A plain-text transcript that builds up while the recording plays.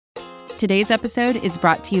Today's episode is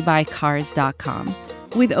brought to you by Cars.com.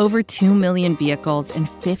 With over 2 million vehicles and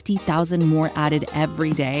 50,000 more added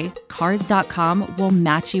every day, Cars.com will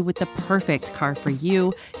match you with the perfect car for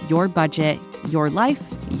you, your budget, your life,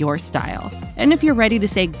 your style. And if you're ready to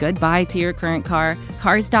say goodbye to your current car,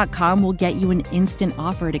 Cars.com will get you an instant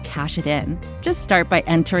offer to cash it in. Just start by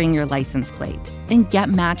entering your license plate and get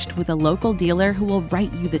matched with a local dealer who will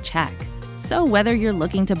write you the check. So whether you're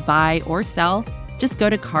looking to buy or sell, just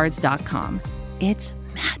go to Cars.com. It's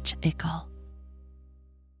magical.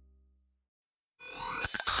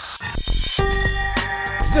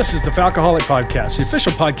 This is the Falcoholic Podcast, the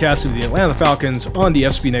official podcast of the Atlanta Falcons on the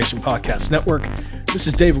SB Nation Podcast Network. This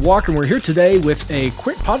is David Walker, and we're here today with a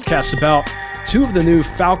quick podcast about two of the new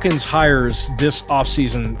Falcons hires this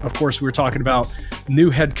offseason. Of course, we're talking about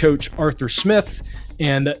new head coach Arthur Smith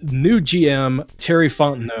and new GM Terry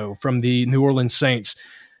Fontenot from the New Orleans Saints.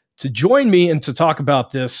 To join me and to talk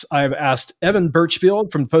about this, I've asked Evan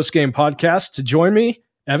Birchfield from the Postgame Podcast to join me.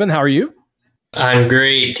 Evan, how are you? I'm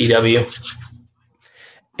great, DW.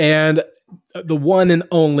 And the one and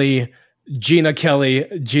only Jeanna Kelley.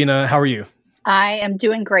 Jeanna, how are you? I am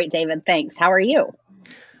doing great, David. Thanks. How are you?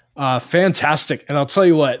 Fantastic. And I'll tell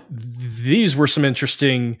you what, these were some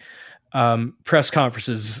interesting press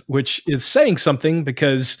conferences, which is saying something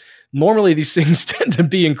because normally these things tend to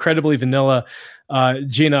be incredibly vanilla.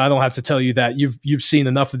 Jeanna, I don't have to tell you that. You've seen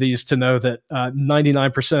enough of these to know that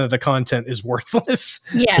 99% of the content is worthless.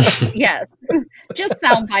 Yes. Just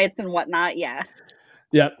sound bites and whatnot, yeah.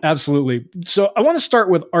 Yeah, absolutely. So I want to start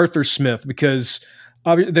with Arthur Smith because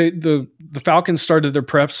the Falcons started their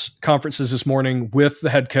press conferences this morning with the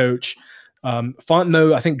head coach.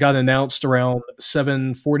 Fontenot, I think, got announced around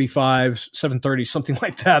 7:45, 7:30, something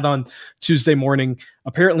like that on Tuesday morning.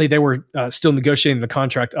 Apparently, they were still negotiating the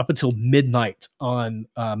contract up until midnight on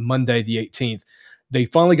Monday, the 18th. They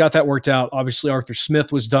finally got that worked out. Obviously, Arthur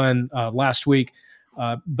Smith was done last week.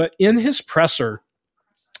 But in his presser,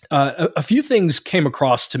 a few things came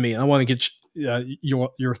across to me. I want to get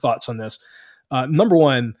your thoughts on this. Number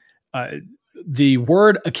one, the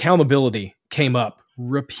word accountability came up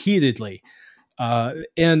repeatedly.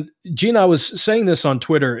 And Jeanna, I was saying this on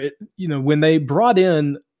Twitter, when they brought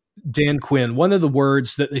in Dan Quinn, one of the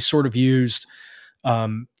words that they sort of used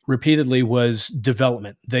repeatedly was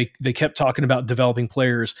development. They kept talking about developing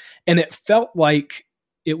players, and it felt like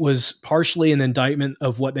it was partially an indictment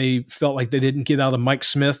of what they felt like they didn't get out of Mike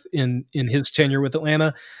Smith in his tenure with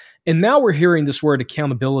Atlanta. And now we're hearing this word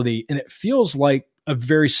accountability, and it feels like a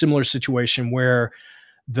very similar situation where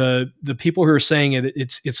the people who are saying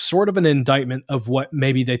it's sort of an indictment of what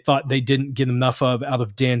maybe they thought they didn't get enough of out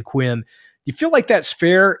of Dan Quinn. You feel like that's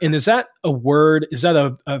fair? And is that a word? Is that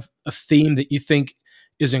a theme that you think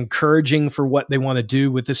is encouraging for what they want to do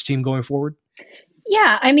with this team going forward?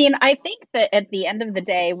 Yeah, I mean, I think that at the end of the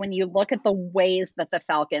day, when you look at the ways that the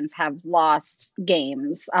Falcons have lost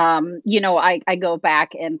games, I go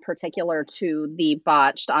back in particular to the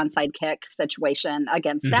botched onside kick situation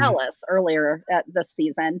against Dallas earlier this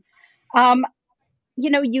season.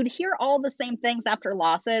 You'd hear all the same things after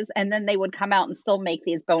losses, and then they would come out and still make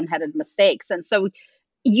these boneheaded mistakes. And so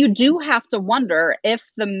you do have to wonder if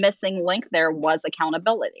the missing link there was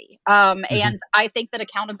accountability. And I think that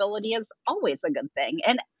accountability is always a good thing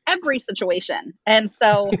in every situation. And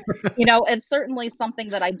so, it's certainly something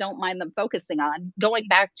that I don't mind them focusing on. Going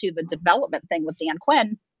back to the development thing with Dan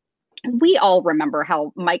Quinn, we all remember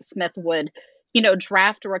how Mike Smith would,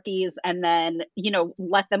 draft rookies and then,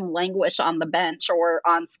 let them languish on the bench or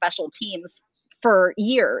on special teams for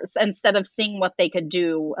years instead of seeing what they could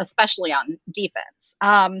do, especially on defense.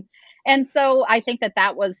 And so I think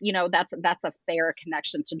that was, that's a fair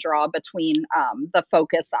connection to draw between the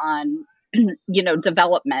focus on,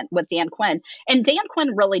 development with Dan Quinn. And Dan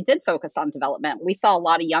Quinn really did focus on development. We saw a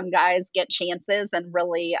lot of young guys get chances and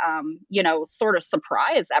really, sort of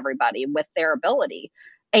surprise everybody with their ability.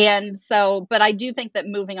 And so, but I do think that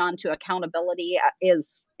moving on to accountability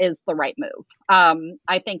is the right move.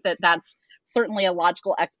 I think that that's certainly a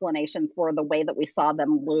logical explanation for the way that we saw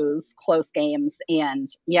them lose close games. And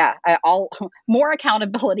yeah, more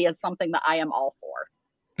accountability is something that I am all for.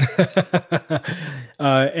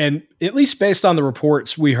 And at least based on the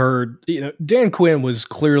reports we heard, Dan Quinn was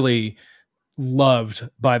clearly loved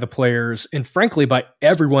by the players and frankly by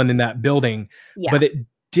everyone in that building. Yeah. But it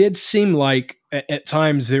did seem like at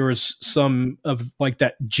times there was some of like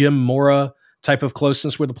that Jim Mora type of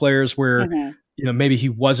closeness with the players where maybe he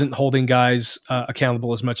wasn't holding guys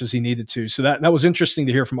accountable as much as he needed to. So that was interesting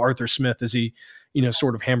to hear from Arthur Smith as he,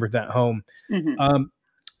 sort of hammered that home.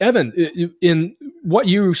 Evan, in what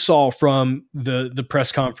you saw from the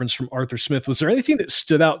press conference from Arthur Smith, was there anything that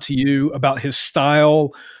stood out to you about his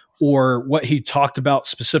style or what he talked about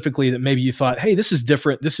specifically that maybe you thought, hey, this is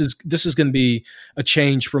different. This is going to be a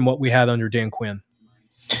change from what we had under Dan Quinn?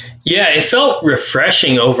 Yeah, it felt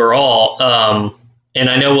refreshing overall. And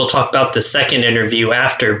I know we'll talk about the second interview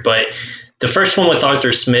after, but the first one with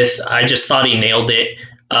Arthur Smith, I just thought he nailed it.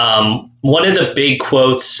 One of the big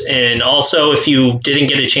quotes, and also if you didn't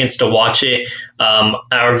get a chance to watch it,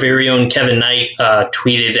 our very own Kevin Knight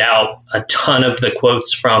tweeted out a ton of the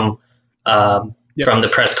quotes from the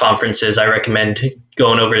press conferences. I recommend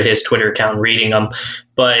going over to his Twitter account and reading them.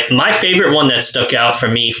 But my favorite one that stuck out for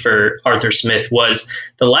me for Arthur Smith was,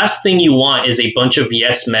 the last thing you want is a bunch of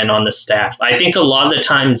yes men on the staff. I think a lot of the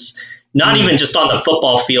times, not even just on the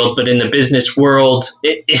football field, but in the business world,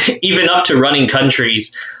 even up to running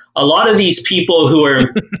countries, a lot of these people who are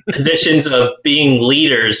in positions of being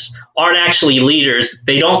leaders aren't actually leaders.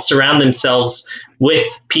 They don't surround themselves with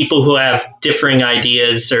people who have differing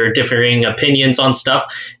ideas or differing opinions on stuff.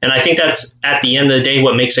 And I think that's, at the end of the day,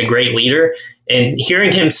 what makes a great leader. And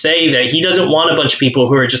hearing him say that he doesn't want a bunch of people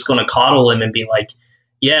who are just going to coddle him and be like,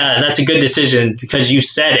 yeah, that's a good decision because you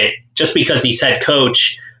said it, just because he's head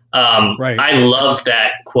coach. Right. I love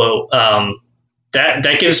that quote.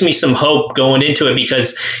 That gives me some hope going into it,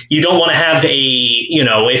 because you don't want to have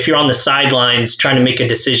if you're on the sidelines trying to make a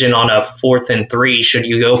decision on a 4th and 3, should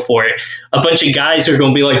you go for it? A bunch of guys are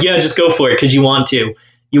going to be like, yeah, just go for it because you want to.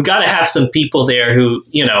 You got to have some people there who,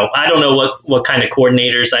 I don't know what kind of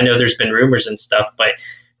coordinators. I know there's been rumors and stuff, but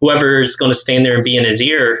whoever is going to stand there and be in his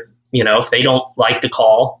ear, if they don't like the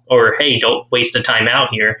call, or, hey, don't waste a time out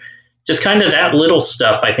here. Just kind of that little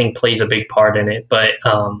stuff, I think, plays a big part in it. But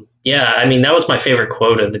yeah, I mean, that was my favorite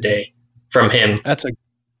quote of the day from him.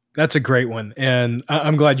 That's a great one. And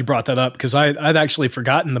I'm glad you brought that up, because I'd actually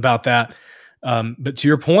forgotten about that. But to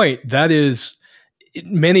your point, that is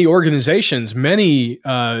many organizations, many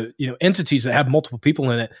entities that have multiple people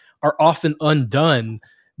in it are often undone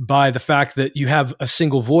by the fact that you have a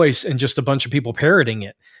single voice and just a bunch of people parroting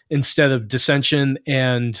it, instead of dissension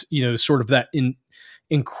and, sort of that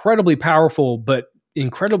incredibly powerful but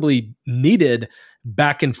incredibly needed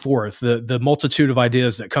back and forth, the multitude of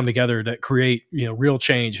ideas that come together that create real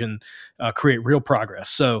change and create real progress.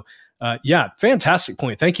 So yeah, fantastic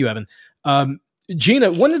point. Thank you, Evan.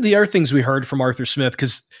 Jeanna, one of the other things we heard from Arthur Smith,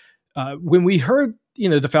 because when we heard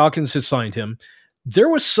the Falcons had signed him, there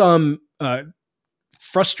was some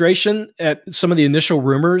frustration at some of the initial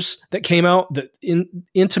rumors that came out that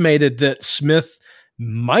intimated that Smith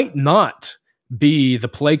might not be the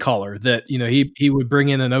play caller, that he would bring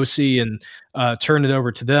in an OC and turn it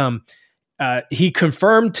over to them. He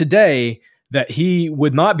confirmed today that he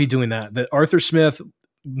would not be doing that. That Arthur Smith,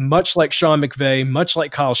 much like Sean McVay, much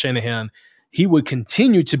like Kyle Shanahan, he would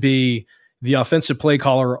continue to be the offensive play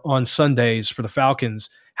caller on Sundays for the Falcons.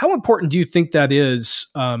 How important do you think that is?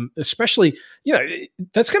 Especially,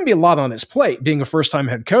 that's going to be a lot on his plate, being a first-time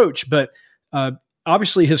head coach, but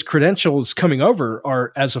obviously his credentials coming over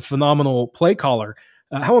are as a phenomenal play caller.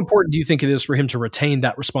 How important do you think it is for him to retain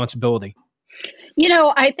that responsibility?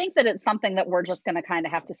 I think that it's something that we're just going to kind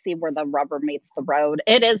of have to see where the rubber meets the road.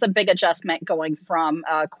 It is a big adjustment going from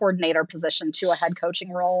a coordinator position to a head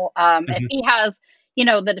coaching role. If he has,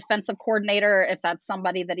 the defensive coordinator, if that's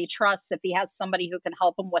somebody that he trusts, if he has somebody who can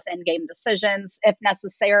help him with in-game decisions, if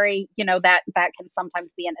necessary, that can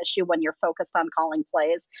sometimes be an issue when you're focused on calling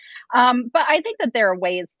plays. But I think that there are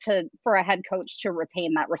ways for a head coach to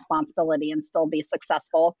retain that responsibility and still be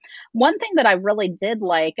successful. One thing that I really did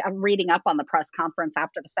like, I'm reading up on the press conference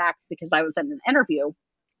after the fact because I was in an interview.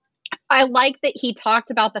 I like that he talked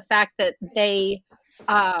about the fact that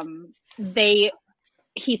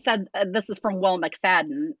he said, this is from Will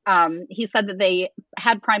McFadden. He said that they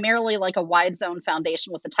had primarily like a wide zone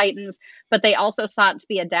foundation with the Titans, but they also sought to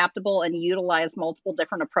be adaptable and utilize multiple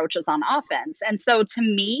different approaches on offense. And so to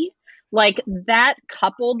me, like that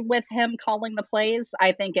coupled with him calling the plays,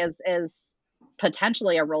 I think is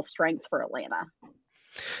potentially a real strength for Atlanta.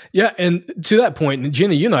 Yeah, and to that point, and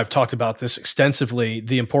Jeanna, you and I have talked about this extensively,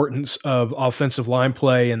 the importance of offensive line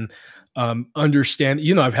play and understand,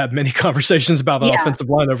 I've had many conversations about the offensive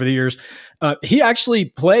line over the years. He actually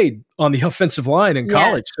played on the offensive line in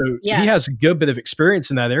college, so he has a good bit of experience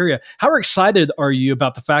in that area. How excited are you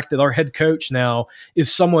about the fact that our head coach now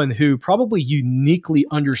is someone who probably uniquely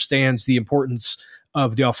understands the importance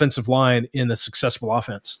of the offensive line in a successful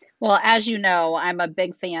offense? Well, as you know, I'm a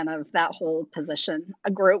big fan of that whole position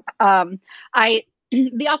group.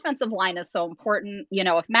 the offensive line is so important.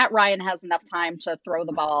 If Matt Ryan has enough time to throw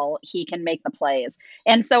the ball, he can make the plays.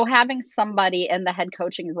 And so having somebody in the head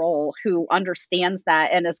coaching role who understands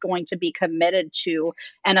that and is going to be committed to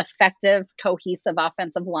an effective, cohesive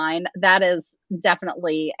offensive line, that is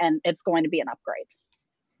definitely, and it's going to be an upgrade.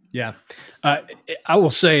 Yeah. I will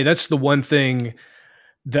say that's the one thing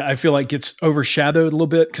that I feel like gets overshadowed a little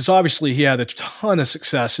bit, because obviously he had a ton of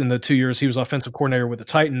success in the 2 years he was offensive coordinator with the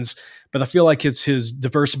Titans, but I feel like it's his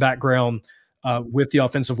diverse background with the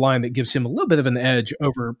offensive line that gives him a little bit of an edge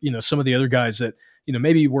over, some of the other guys that,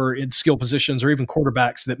 maybe were in skill positions or even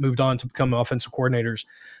quarterbacks that moved on to become offensive coordinators.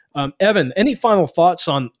 Evan, any final thoughts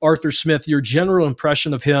on Arthur Smith, your general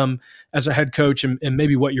impression of him as a head coach, and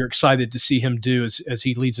maybe what you're excited to see him do as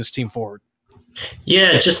he leads this team forward?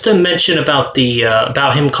 Yeah, just to mention about the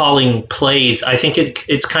about him calling plays, I think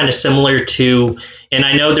it's kind of similar to, and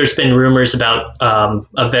I know there's been rumors about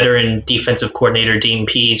a veteran defensive coordinator, Dean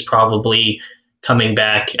Pease, probably coming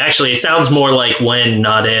back. Actually, it sounds more like when,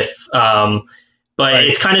 not if. But right.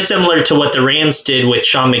 It's kind of similar to what the Rams did with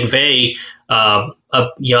Sean McVay, a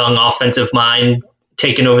young offensive mind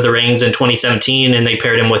taking over the reins in 2017, and they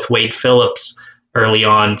paired him with Wade Phillips early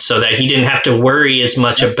on so that he didn't have to worry as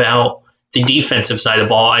much about the defensive side of the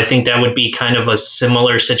ball. I think that would be kind of a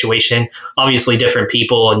similar situation. Obviously different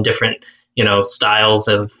people and different, styles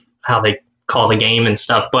of how they call the game and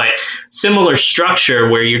stuff, but similar structure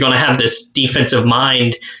where you're going to have this defensive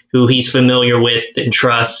mind who he's familiar with and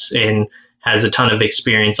trusts and has a ton of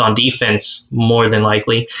experience on defense, more than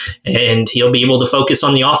likely, and he'll be able to focus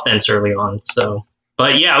on the offense early on. So,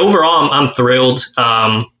 but yeah, overall, I'm thrilled.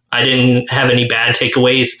 I didn't have any bad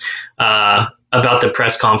takeaways about the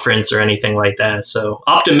press conference or anything like that. So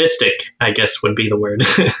optimistic, I guess, would be the word.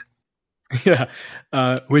 Yeah.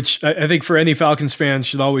 Which I think for any Falcons fan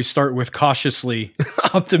should always start with cautiously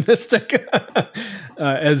optimistic.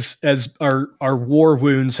 As our war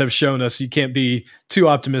wounds have shown us, you can't be too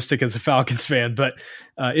optimistic as a Falcons fan, but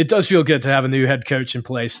it does feel good to have a new head coach in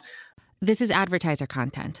place. This is advertiser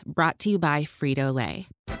content brought to you by Frito-Lay.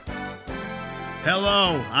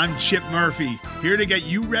 Hello, I'm Chip Murphy, here to get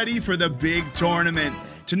you ready for the big tournament.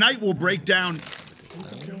 Tonight we'll break down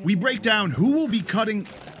who will be cutting.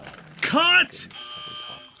 Cut!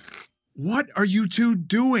 What are you two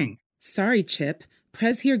doing? Sorry, Chip.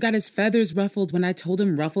 Prez here got his feathers ruffled when I told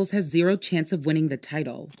him Ruffles has zero chance of winning the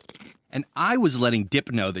title. And I was letting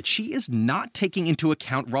Dip know that she is not taking into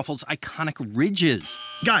account Ruffles' iconic ridges.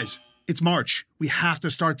 Guys, it's March. We have to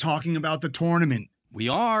start talking about the tournament. We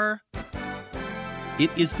are. It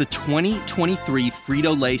is the 2023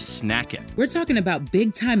 Frito-Lay Snack It. We're talking about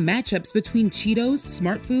big-time matchups between Cheetos,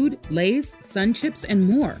 Smart Food, Lay's, Sun Chips, and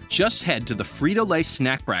more. Just head to the Frito-Lay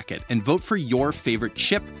Snack Bracket and vote for your favorite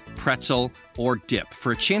chip, pretzel, or dip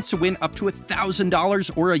for a chance to win up to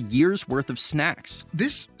 $1,000 or a year's worth of snacks.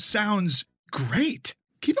 This sounds great.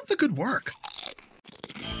 Keep up the good work.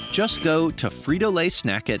 Just go to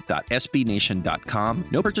fritolaysnackit.sbnation.com.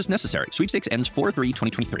 No purchase necessary. Sweepstakes ends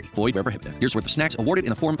 4/3/2023. Void where prohibited. Year's worth of snacks awarded in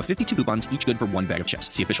the form of 52 coupons, each good for one bag of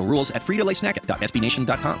chips. See official rules at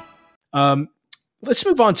fritolaysnackit.sbnation.com. Let's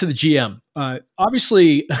move on to the GM.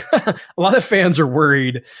 Obviously, a lot of fans are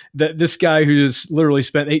worried that this guy who has literally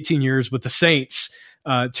spent 18 years with the Saints,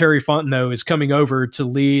 Terry Fontenot, is coming over to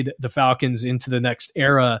lead the Falcons into the next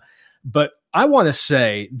era. But I want to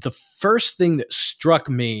say the first thing that struck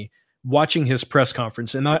me watching his press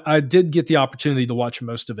conference, and I did get the opportunity to watch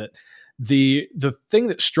most of it, the thing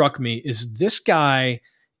that struck me is this guy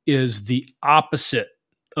is the opposite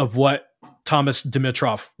of what Thomas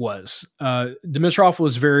Dimitroff was. Dimitroff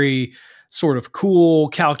was very sort of cool,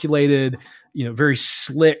 calculated, very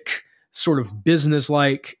slick, sort of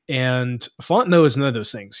business-like, and Fontenot is none of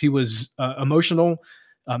those things. He was emotional.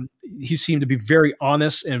 He seemed to be very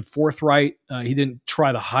honest and forthright. He didn't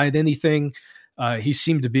try to hide anything. He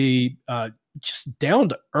seemed to be just down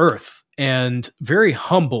to earth and very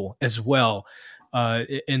humble as well.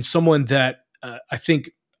 And someone that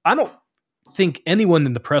I don't think anyone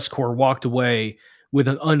in the press corps walked away with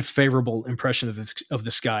an unfavorable impression of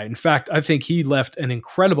this guy. In fact, I think he left an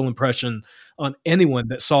incredible impression on anyone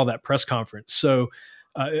that saw that press conference. So,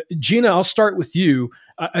 Jeanna, I'll start with you.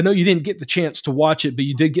 I know you didn't get the chance to watch it, but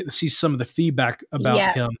you did get to see some of the feedback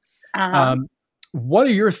about him. Uh-huh. What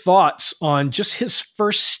are your thoughts on just his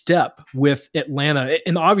first step with Atlanta?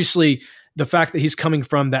 And obviously the fact that he's coming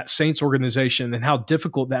from that Saints organization and how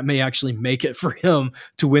difficult that may actually make it for him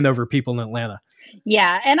to win over people in Atlanta.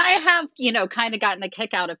 Yeah. And I have, kind of gotten a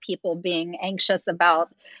kick out of people being anxious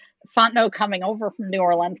about Fontenot coming over from New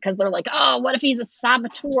Orleans because they're like, oh, what if he's a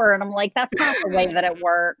saboteur? And I'm like, that's not the way that it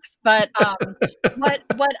works. But what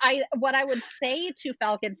I would say to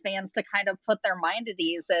Falcons fans to kind of put their mind at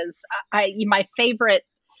ease is my favorite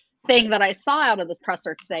thing that I saw out of this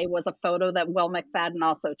presser today was a photo that Will McFadden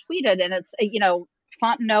also tweeted. And it's,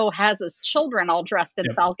 Fontenot has his children all dressed in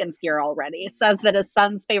Falcons gear already. It says that his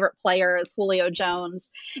son's favorite player is Julio Jones.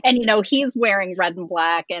 And, he's wearing red and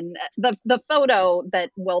black. And the photo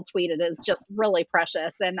that Will tweeted is just really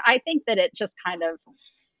precious. And I think that it just kind of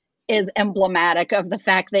is emblematic of the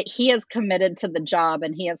fact that he is committed to the job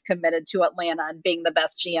and he is committed to Atlanta and being the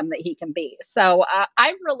best GM that he can be. So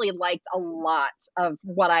I really liked a lot of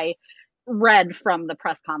what I read from the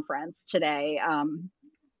press conference today.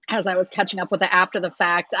 As I was catching up with it after the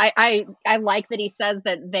fact, I like that he says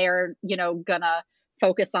that they're, gonna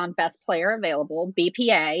focus on best player available,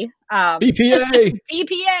 BPA.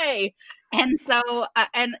 BPA. And so,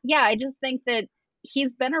 I just think that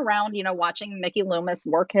he's been around, watching Mickey Loomis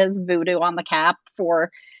work his voodoo on the cap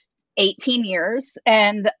for 18 years.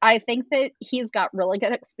 And I think that he's got really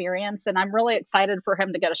good experience, and I'm really excited for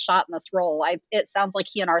him to get a shot in this role. It sounds like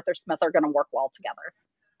he and Arthur Smith are going to work well together.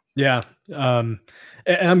 Yeah.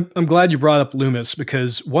 And I'm glad you brought up Loomis,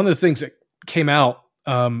 because one of the things that came out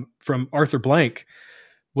from Arthur Blank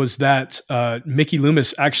was that Mickey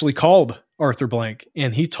Loomis actually called Arthur Blank,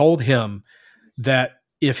 and he told him that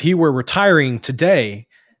if he were retiring today,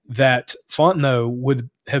 that Fontenot would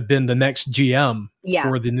have been the next GM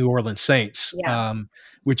for the New Orleans Saints,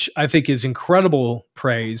 which I think is incredible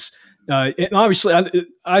praise. And obviously,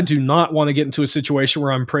 I do not want to get into a situation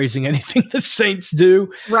where I'm praising anything the Saints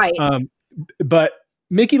do. Right. But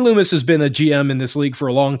Mickey Loomis has been a GM in this league for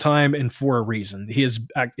a long time, and for a reason.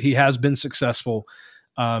 He has been successful.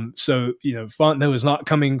 So, Fontenot is not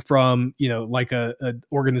coming from, like a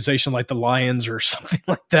organization like the Lions or something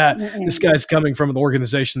like that. Mm-mm. This guy's coming from an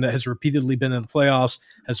organization that has repeatedly been in the playoffs,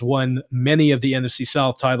 has won many of the NFC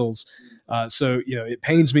South titles. So, it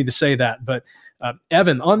pains me to say that. But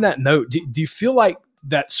Evan, on that note, do you feel like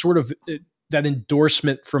that sort of that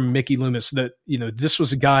endorsement from Mickey Loomis that, this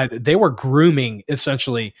was a guy that they were grooming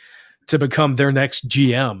essentially to become their next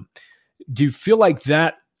GM? Do you feel like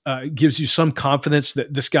that gives you some confidence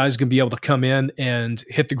that this guy's going to be able to come in and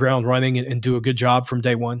hit the ground running and do a good job from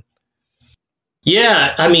day one?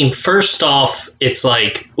 Yeah. I mean, first off, it's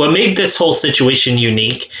like what made this whole situation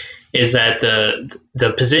unique is that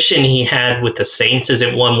the position he had with the Saints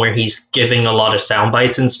isn't one where he's giving a lot of sound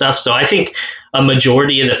bites and stuff. So I think a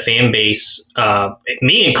majority of the fan base,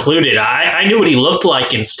 me included, I knew what he looked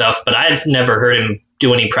like and stuff, but I've never heard him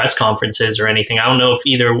do any press conferences or anything. I don't know if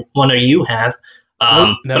either one of you have.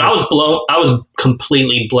 But I was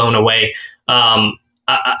completely blown away. I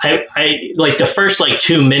like the first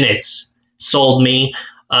 2 minutes sold me.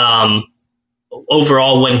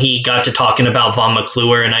 Overall, when he got to talking about Vaughn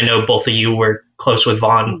McClure, and I know both of you were close with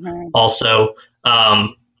Vaughn also,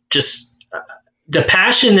 just the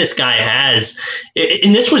passion this guy has.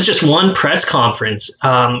 And this was just one press conference.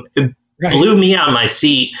 It blew me out of my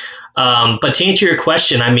seat. But to answer your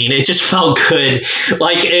question, I mean, it just felt good.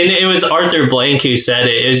 And it was Arthur Blank who said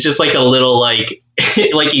it. It was just like a little, like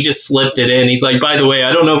he just slipped it in. He's like, by the way,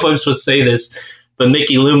 I don't know if I'm supposed to say this, but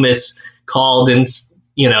Mickey Loomis called and,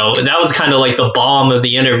 that was kind of like the bomb of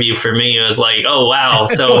the interview for me. It was like, oh, wow.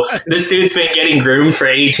 So this dude's been getting groomed for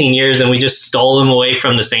 18 years and we just stole him away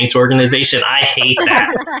from the Saints organization. I hate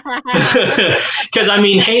that. Because, I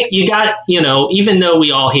mean, hey, you got, even though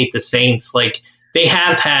we all hate the Saints, they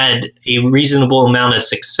have had a reasonable amount of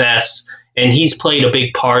success, and he's played a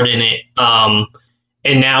big part in it.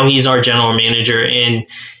 And now he's our general manager. And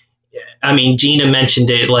I mean, Jeanna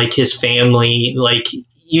mentioned it, his family,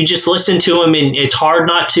 you just listen to him, and it's hard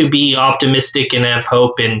not to be optimistic and have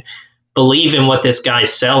hope and believe in what this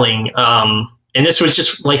guy's selling. And this was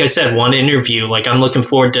just, like I said, one interview. I'm looking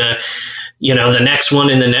forward to, the next one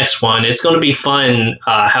and the next one. It's going to be fun.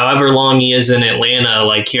 However long he is in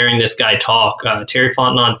Atlanta, hearing this guy talk. Terry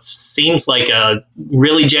Fontenot seems like a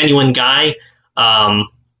really genuine guy.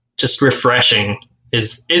 Just refreshing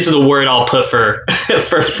is the word I'll put for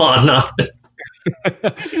Fontenot.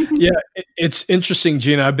 Yeah, it's interesting,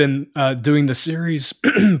 Jeanna. I've been doing the series,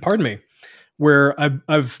 pardon me, where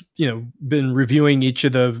I've been reviewing each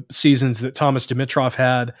of the seasons that Thomas Dimitroff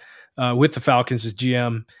had with the Falcons as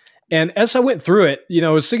GM. And as I went through it, I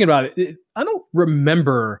was thinking about it. I don't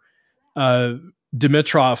remember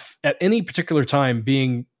Dimitroff at any particular time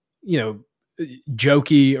being,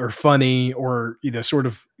 jokey or funny or, sort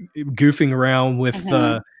of goofing around with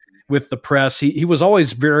the press. He was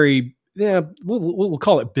always very, we'll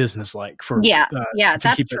call it businesslike.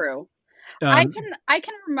 That's true. I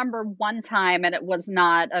can remember one time, and it was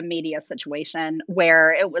not a media situation,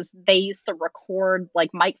 where they used to record, like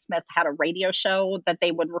Mike Smith had a radio show that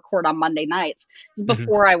they would record on Monday nights.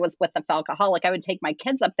 Before I was with the Falcoholic, I would take my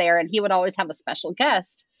kids up there, and he would always have a special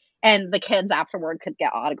guest, and the kids afterward could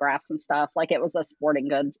get autographs and stuff. Like, it was a sporting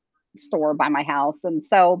goods store by my house. And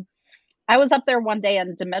so I was up there one day,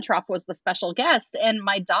 and Dimitrov was the special guest, and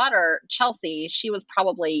my daughter, Chelsea, she was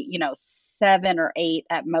probably, 7 or 8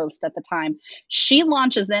 at most at the time. She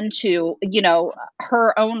launches into,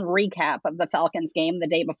 her own recap of the Falcons game the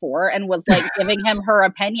day before, and was like giving him her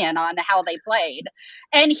opinion on how they played.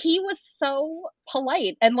 And he was so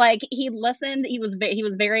polite, and like, he listened. He was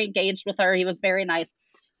very engaged with her. He was very nice.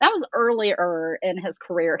 That was earlier in his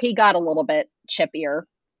career. He got a little bit chippier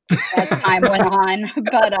as time went on,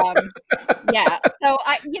 but yeah. So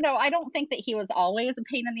I don't think that he was always a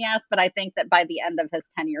pain in the ass, but I think that by the end of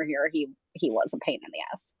his tenure here, he was a pain in the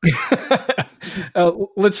ass.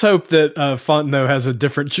 Let's hope that Fontenot has a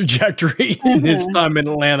different trajectory in his time in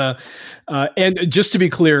Atlanta. And just to be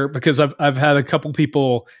clear, because I've had a couple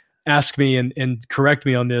people ask me and correct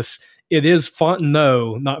me on this, it is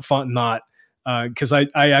Fontenot, not Fontenot, because I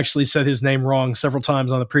actually said his name wrong several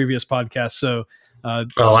times on the previous podcast. So. I've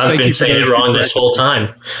been saying it wrong this whole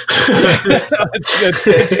time.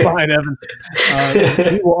 it's fine, Evan.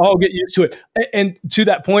 We will all get used to it. And to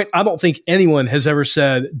that point, I don't think anyone has ever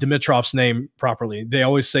said Dimitrov's name properly. They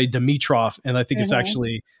always say Dimitrov, and I think it's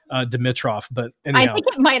actually Dimitrov. But anyhow. I think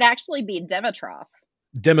it might actually be Dimitrov.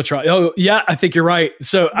 Dimitrov. Oh, yeah, I think you're right.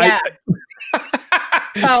 So yeah.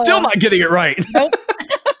 Still not getting it right. Nope.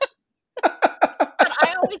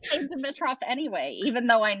 I always say Dimitrov anyway, even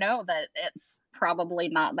though I know that it's probably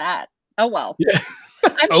not that. Oh, well. Yeah.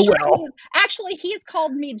 I'm sure actually, he's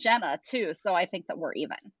called me Jeanna, too, so I think that we're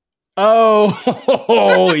even.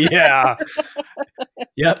 Oh, yeah.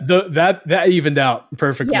 Yeah, that evened out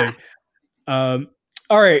perfectly. Yeah.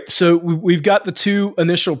 All right, so we've got the 2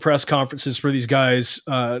 initial press conferences for these guys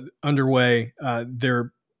underway.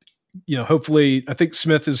 They're, hopefully, I think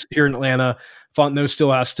Smith is here in Atlanta. Fontenot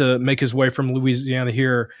still has to make his way from Louisiana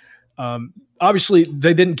here. Obviously,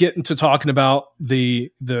 they didn't get into talking about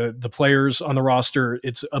the players on the roster.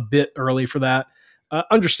 It's a bit early for that.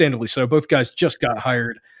 Understandably so. Both guys just got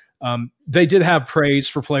hired. They did have praise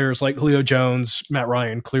for players like Julio Jones, Matt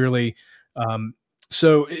Ryan, clearly.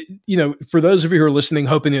 So, for those of you who are listening,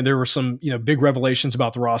 hoping that there were some, big revelations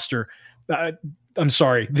about the roster, I'm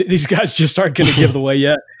sorry. These guys just aren't going to give it away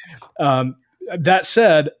yet. That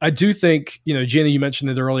said, I do think, Jeanna, you mentioned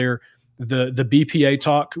it earlier, the BPA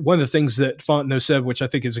talk. One of the things that Fontenot said, which I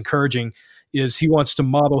think is encouraging, is he wants to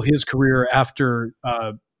model his career after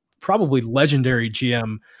probably legendary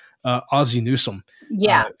GM Ozzie Newsome,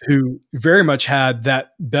 who very much had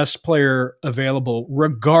that best player available,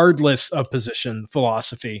 regardless of position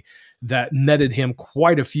philosophy that netted him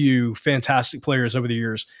quite a few fantastic players over the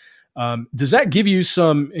years. Does that give you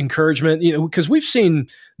some encouragement? Because we've seen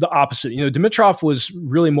the opposite. Dimitrov was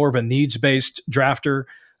really more of a needs-based drafter,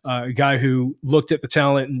 a guy who looked at the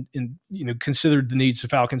talent and considered the needs the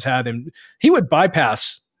Falcons had, and he would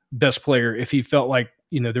bypass best player if he felt like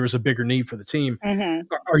there was a bigger need for the team. Mm-hmm.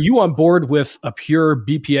 Are you on board with a pure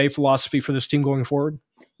BPA philosophy for this team going forward?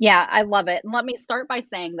 Yeah, I love it. And let me start by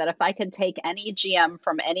saying that if I could take any GM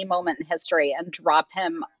from any moment in history and drop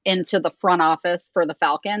him into the front office for the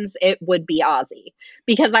Falcons, it would be Ozzie,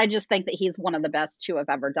 because I just think that he's one of the best to have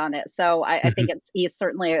ever done it. So I think he's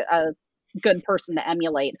certainly a good person to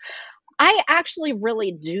emulate. I actually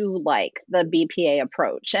really do like the BPA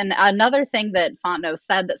approach. And another thing that Fontenot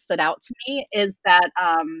said that stood out to me is that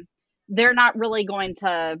they're not really going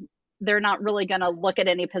to look at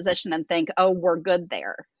any position and think, oh, we're good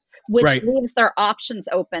there, which leaves their options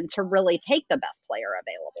open to really take the best player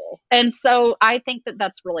available. And so I think that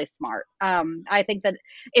that's really smart. I think that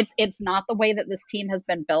it's not the way that this team has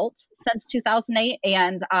been built since 2008.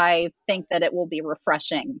 And I think that it will be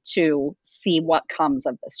refreshing to see what comes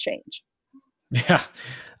of this change. Yeah.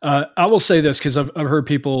 I will say this, because I've heard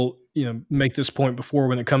people, make this point before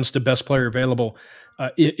when it comes to best player available.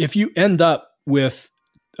 If you end up with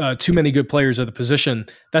too many good players at the position,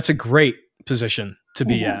 that's a great position to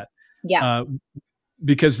be at. Yeah.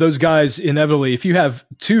 Because those guys inevitably, if you have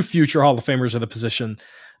 2 future Hall of Famers at the position,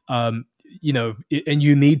 and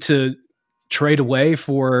you need to trade away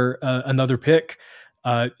for another pick,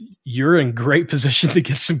 you're in great position to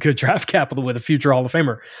get some good draft capital with a future Hall of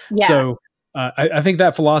Famer. Yeah. So I think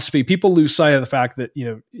that philosophy, people lose sight of the fact that,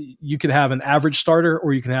 you could have an average starter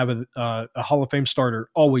or you can have a Hall of Fame starter.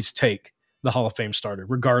 Always take the Hall of Fame starter,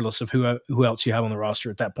 regardless of who else you have on the roster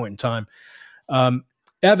at that point in time.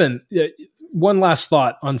 Evan, one last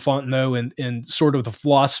thought on Fontenot and sort of the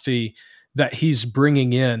philosophy that he's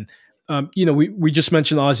bringing in. We just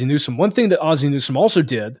mentioned Ozzie Newsome. One thing that Ozzie Newsome also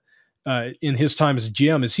did in his time as a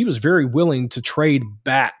GM is he was very willing to trade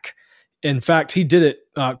back. In fact, he did it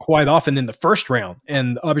quite often in the first round.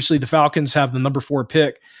 And obviously the Falcons have the number 4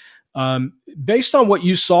 pick. Based on what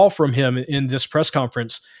you saw from him in this press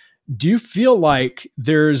conference, do you feel like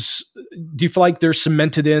they're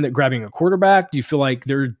cemented in at grabbing a quarterback? Do you feel like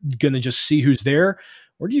they're going to just see who's there?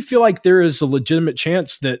 Or do you feel like there is a legitimate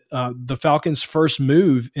chance that the Falcons' first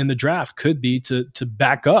move in the draft could be to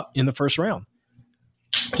back up in the first round?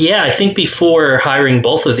 Yeah, I think before hiring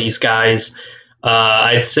both of these guys,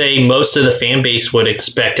 I'd say most of the fan base would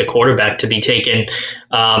expect a quarterback to be taken.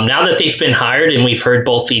 Now that they've been hired and we've heard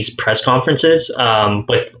both these press conferences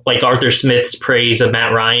with like Arthur Smith's praise of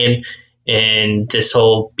Matt Ryan and this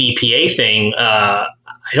whole BPA thing, I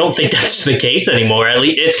don't think that's the case anymore. At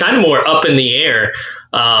least it's kind of more up in the air.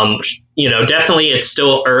 Definitely it's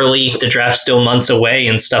still early. The draft's still months away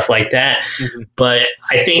and stuff like that. Mm-hmm. But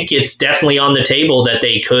I think it's definitely on the table that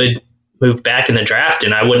they could move back in the draft,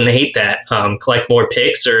 and I wouldn't hate that. Collect more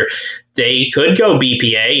picks, or they could go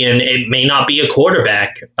BPA, and it may not be a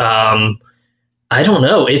quarterback. I don't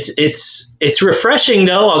know. It's refreshing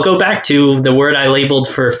though. I'll go back to the word I labeled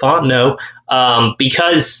for Fontenot,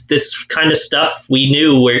 because this kind of stuff we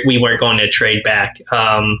knew we weren't going to trade back.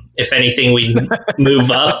 If anything, we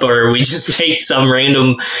move up, or we just take some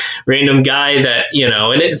random guy that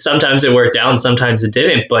and sometimes it worked out, and sometimes it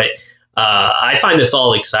didn't. But I find this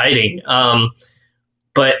all exciting.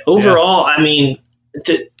 But overall, I mean,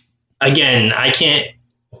 again, I can't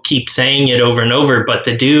keep saying it over and over, but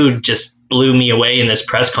the dude just blew me away in this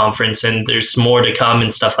press conference, and there's more to come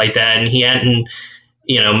and stuff like that. And he hadn't,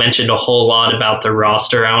 mentioned a whole lot about the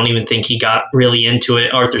roster. I don't even think he got really into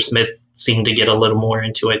it. Arthur Smith seemed to get a little more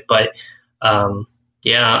into it, but I'm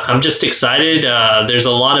just excited. There's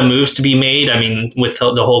a lot of moves to be made. I mean, with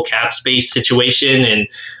the whole cap space situation, and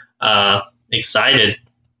excited.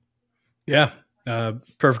 Yeah,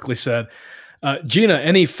 perfectly said. Jeanna,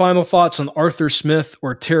 any final thoughts on Arthur Smith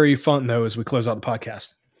or Terry Fontenot as we close out the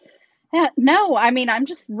podcast? Yeah, no, I mean, I'm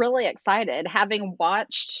just really excited. Having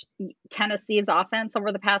watched Tennessee's offense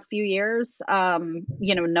over the past few years,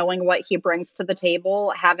 knowing what he brings to the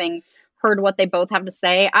table, having heard what they both have to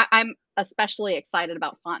say, I'm especially excited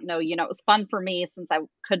about Fontenot. It was fun for me since I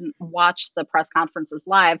couldn't watch the press conferences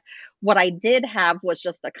live. What I did have was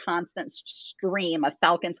just a constant stream of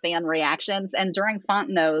Falcons fan reactions. And during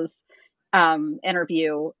Fontenot's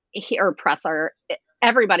interview or presser,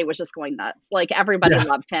 everybody was just going nuts. Like everybody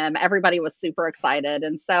loved him. Everybody was super excited.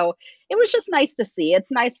 And so it was just nice to see. It's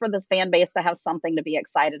nice for this fan base to have something to be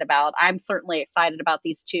excited about. I'm certainly excited about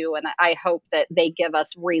these two, and I hope that they give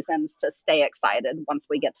us reasons to stay excited once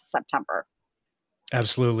we get to September.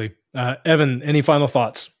 Absolutely. Evan, any final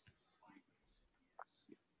thoughts?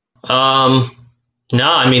 No,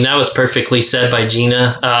 I mean, that was perfectly said by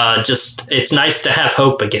Jeanna. Just, it's nice to have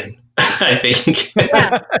hope again, I think.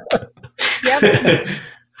 Yeah. Yep.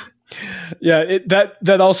 Yeah,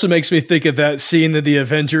 that also makes me think of that scene of the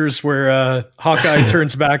Avengers where Hawkeye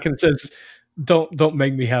turns back and says, "Don't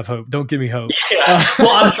make me have hope. Don't give me hope." Yeah. Well,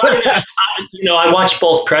 I'm trying to, I watch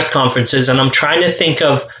both press conferences, and I'm trying to think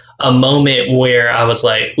of a moment where I was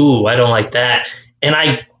like, "Ooh, I don't like that," and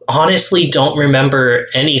I honestly don't remember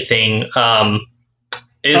anything. I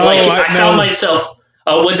found myself.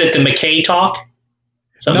 Oh, was it the McKay talk?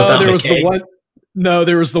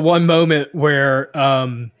 There was the one moment where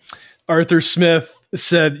Arthur Smith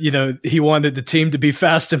said, he wanted the team to be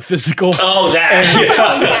fast and physical. Oh, that.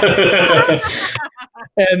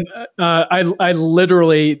 And I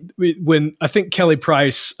literally, when I think Kelley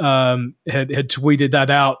Price had tweeted that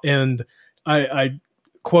out, and I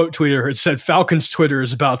quote tweeted her, it said, "Falcons Twitter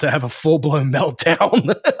is about to have a full-blown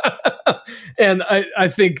meltdown." And I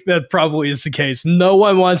think that probably is the case. No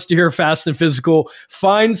one wants to hear fast and physical.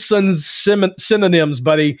 Find some synonyms,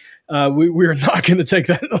 buddy. We're not going to take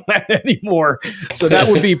that anymore. So that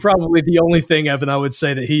would be probably the only thing, Evan, I would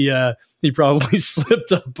say that he probably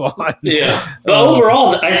slipped up on. Yeah. But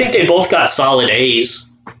overall, I think they both got solid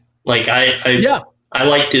A's. Like I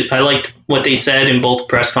liked it. I liked what they said in both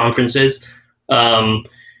press conferences.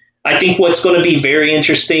 I think what's going to be very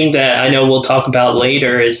interesting that I know we'll talk about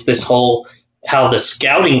later is this whole how the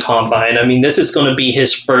scouting combine. I mean, this is going to be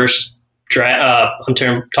his first draft. I'm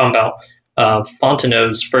talking about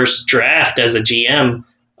Fontenot's first draft as a GM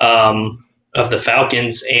of the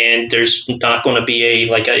Falcons, and there's not going to be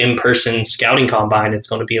an in-person scouting combine. It's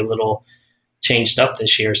going to be a little changed up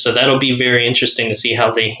this year, so that'll be very interesting to see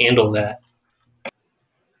how they handle that.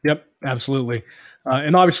 Yep, absolutely.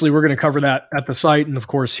 And obviously, we're going to cover that at the site and, of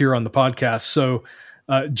course, here on the podcast. So,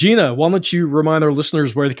 Jeanna, why don't you remind our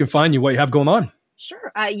listeners where they can find you, what you have going on?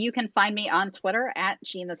 Sure. You can find me on Twitter at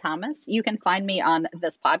Jeanna Thomas. You can find me on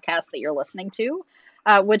this podcast that you're listening to,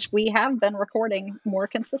 which we have been recording more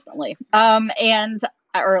consistently.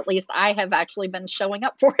 Or at least I have actually been showing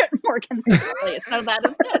up for it more consistently. So that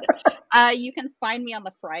is good. You can find me on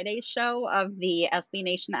the Friday show of the SB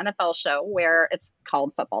Nation NFL show, where it's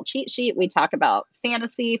called Football Cheat Sheet. We talk about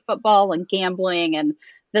fantasy football and gambling, and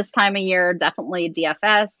this time of year, definitely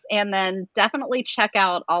DFS. And then definitely check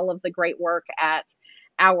out all of the great work at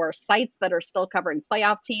our sites that are still covering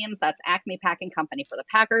playoff teams. That's Acme Packing Company for the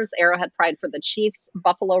Packers, Arrowhead Pride for the Chiefs,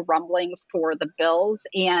 Buffalo Rumblings for the Bills,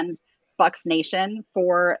 and Bucks Nation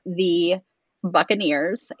for the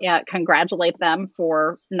Buccaneers. Congratulate them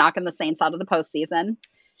for knocking the Saints out of the postseason.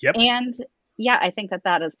 Yep. And yeah, I think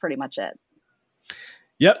that is pretty much it.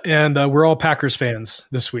 Yep, and we're all Packers fans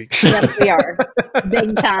this week. Yes, we are.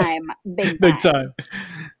 Big time. Big time.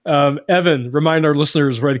 Evan, remind our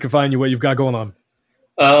listeners where they can find you, what you've got going on.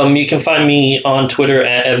 You can find me on Twitter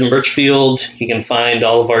at Evan Birchfield. You can find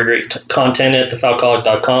all of our great content at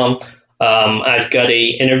thefalcoholic.com. I've got a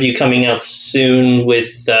interview coming out soon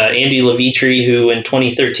with Andy Levitri, who in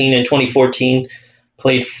 2013 and 2014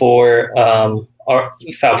 played for our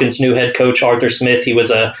Falcons' new head coach, Arthur Smith. He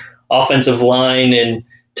was a offensive line and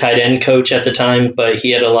tight end coach at the time, but he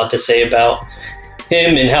had a lot to say about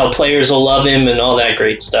him and how players will love him and all that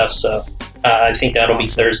great stuff. So I think that'll be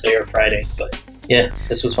Thursday or Friday. But yeah,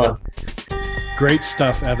 this was fun. Great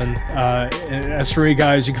stuff, Evan. As for me,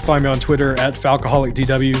 guys, you can find me on Twitter at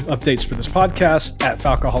FalcoholicDW, updates for this podcast at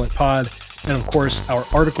FalcoholicPod, and of course, our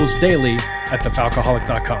articles daily at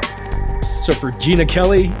thefalcoholic.com. So for Jeanna,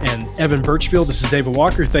 Kelley, and Evan Birchfield, this is David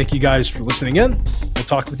Walker. Thank you guys for listening in. We'll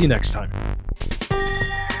talk with you next time.